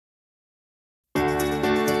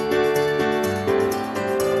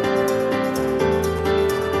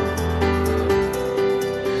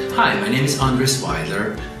Hi, my name is Andres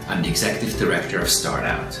Weidler. I'm the Executive Director of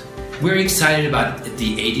StartOut. We're excited about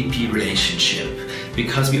the ADP relationship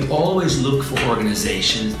because we always look for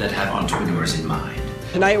organizations that have entrepreneurs in mind.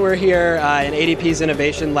 Tonight we're here in ADP's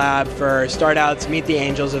Innovation Lab for StartOut's Meet the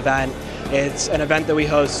Angels event. It's an event that we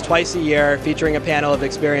host twice a year featuring a panel of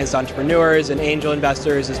experienced entrepreneurs and angel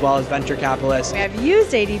investors as well as venture capitalists. I've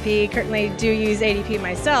used ADP, currently do use ADP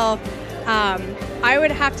myself. I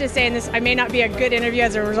would have to say, and this I may not be a good interview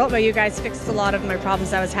as a result, but you guys fixed a lot of my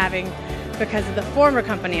problems I was having because of the former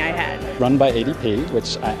company I had. Run by ADP,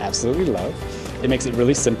 which I absolutely love. It makes it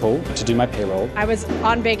really simple to do my payroll. I was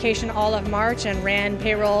on vacation all of March and ran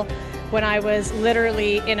payroll when I was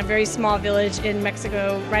literally in a very small village in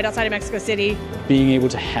Mexico, right outside of Mexico City. Being able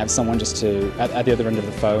to have someone just to, at the other end of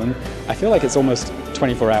the phone, I feel like it's almost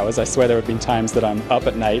 24 hours. I swear there have been times that I'm up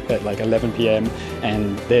at night at like 11 p.m.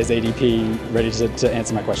 and there's ADP ready to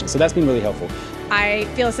answer my questions. So that's been really helpful. I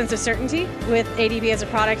feel a sense of certainty with ADP as a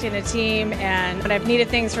product and a team, and when I've needed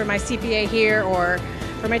things for my CPA here or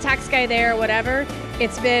for my tax guy there or whatever,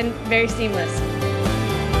 it's been very seamless.